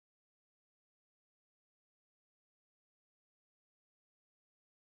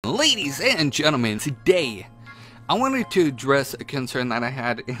Ladies and gentlemen, today I wanted to address a concern that I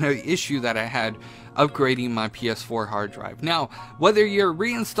had and an issue that I had upgrading my PS4 hard drive. Now, whether you're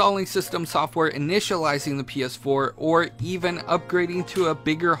reinstalling system software, initializing the PS4, or even upgrading to a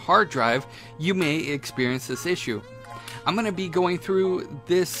bigger hard drive, you may experience this issue. I'm going to be going through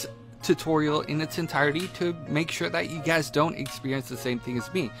this tutorial in its entirety to make sure that you guys don't experience the same thing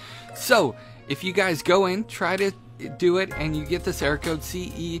as me. So, if you guys go in, try to do it, and you get this error code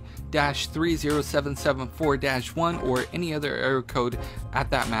CE-30774-1 or any other error code at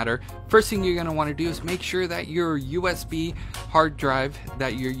that matter, first thing you're going to want to do is make sure that your USB hard drive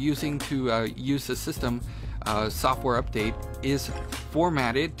that you're using to use the system software update is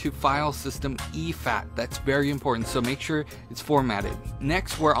formatted to file system EFAT. That's very important, so make sure it's formatted.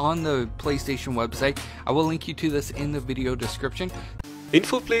 Next, we're on the PlayStation website. I will link you to this in the video description.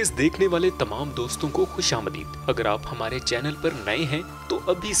 Info place देखने वाले तमाम दोस्तों को खुशामदीद। अगर आप हमारे channel पर नए हैं तो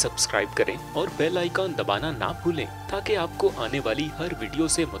अभी सब्सक्राइब करें और बेल आइकॉन दबाना ना भूलें ताकि आपको आने वाली हर वीडियो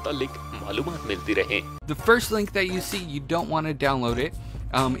से मुताल्लिक मालूमात मिलती रहें। The first link that you see, you don't want to download it.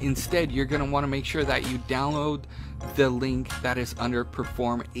 Instead, you're going to want to make sure that you download the link that is under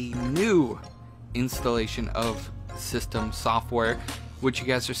Perform a new installation of system software, which you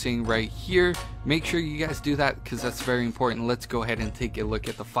guys are seeing right here. Make sure you guys do that because that's very important. Let's go ahead and take a look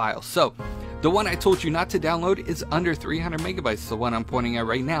at the file. So the one I told you not to download is under 300 megabytes, the one I'm pointing at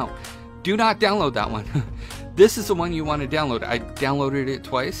right now. Do not download that one. This is the one you want to download. I downloaded it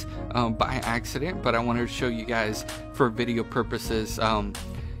twice by accident, but I wanted to show you guys for video purposes.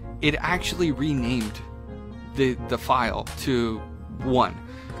 It actually renamed the file to 1.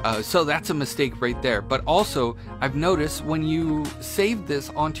 So that's a mistake right there. But also, I've noticed when you save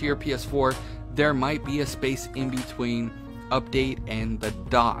this onto your PS4, there might be a space in between update and the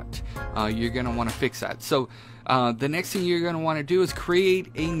dot. You're going to want to fix that. So the next thing you're going to want to do is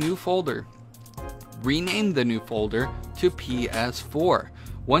create a new folder. Rename the new folder to PS4.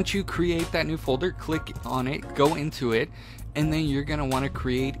 Once you create that new folder, click on it, go into it, and then you're going to want to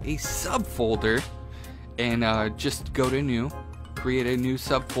create a subfolder and just go to new. Create a new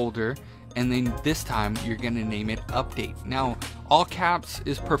subfolder, and then this time you're going to name it update. Now, all caps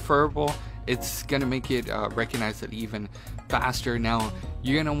is preferable. It's going to make it recognize it even faster. Now,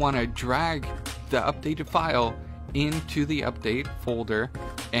 you're going to want to drag the updated file into the update folder,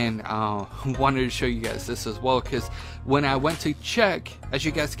 and wanted to show you guys this as well because when I went to check, as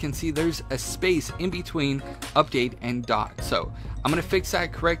you guys can see, there's a space in between update and dot. So I'm gonna fix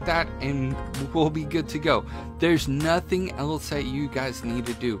that, correct that, and we'll be good to go. There's nothing else that you guys need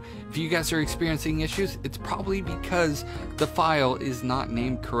to do. If you guys are experiencing issues, it's probably because the file is not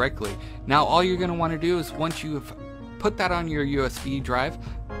named correctly. Now all you're gonna want to do is once you have put that on your USB drive,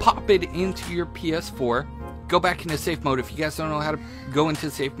 pop it into your PS4. Go back into safe mode. If you guys don't know how to go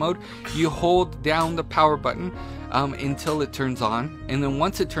into safe mode, you hold down the power button until it turns on, and then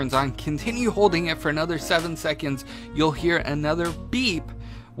once it turns on, continue holding it for another 7 seconds. You'll hear another beep.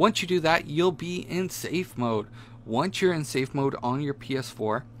 Once you do that, you'll be in safe mode. Once you're in safe mode on your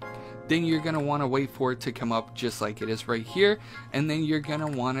PS4, then you're going to want to wait for it to come up just like it is right here, and then you're going to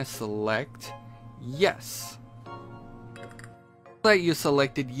want to select yes. That you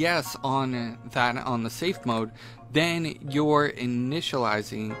selected yes on that on the safe mode, then your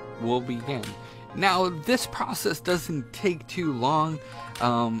initializing will begin. Now this process doesn't take too long.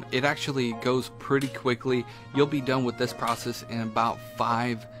 It actually goes pretty quickly. You'll be done with this process in about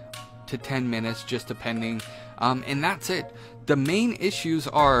 5 to 10 minutes, just depending, and that's it. The main issues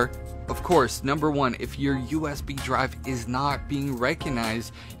are, of course, number one, if your USB drive is not being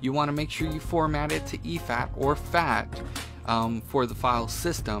recognized, you want to make sure you format it to EFAT or FAT for the file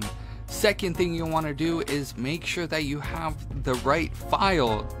system. Second thing you want to do is make sure that you have the right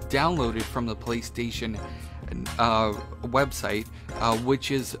file downloaded from the PlayStation website,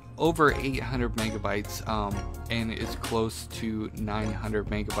 which is over 800 megabytes and is close to 900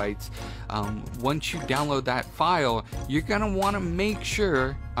 megabytes. Once you download that file, you're gonna want to make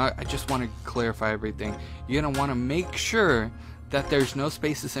sure, I just want to clarify everything, you're gonna want to make sure that there's no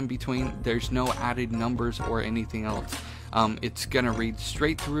spaces in between, there's no added numbers or anything else. It's gonna read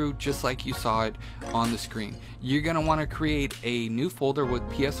straight through just like you saw it on the screen. You're gonna want to create a new folder with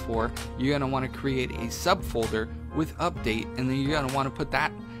PS4. You're gonna want to create a subfolder with update, and then you're gonna want to put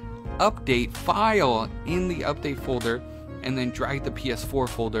that update file in the update folder, and then drag the PS4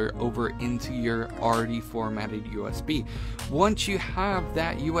 folder over into your already formatted USB. Once you have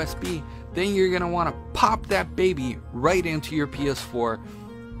that USB, then you're gonna want to pop that baby right into your PS4,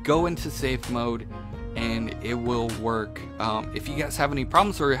 go into safe mode, and it will work. If you guys have any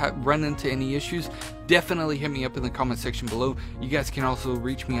problems or run into any issues, definitely hit me up in the comment section below. You guys can also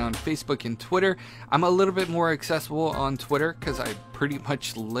reach me on Facebook and Twitter. I'm a little bit more accessible on Twitter because I pretty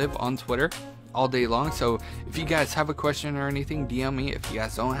much live on Twitter all day long. So if you guys have a question or anything, DM me. If you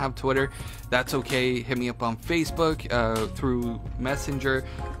guys don't have Twitter, that's okay. Hit me up on Facebook through Messenger,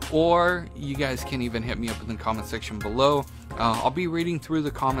 or you guys can even hit me up in the comment section below. I'll be reading through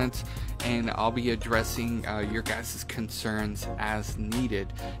the comments and I'll be addressing your guys' concerns as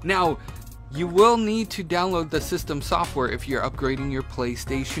needed. Now, you will need to download the system software if you're upgrading your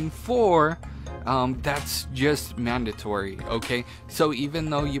PlayStation 4. That's just mandatory, okay? So even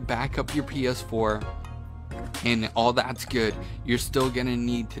though you back up your PS4 and all that's good, you're still gonna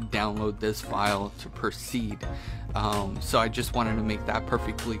need to download this file to proceed. So I just wanted to make that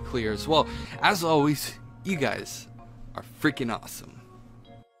perfectly clear as well. As always, you guys are freaking awesome.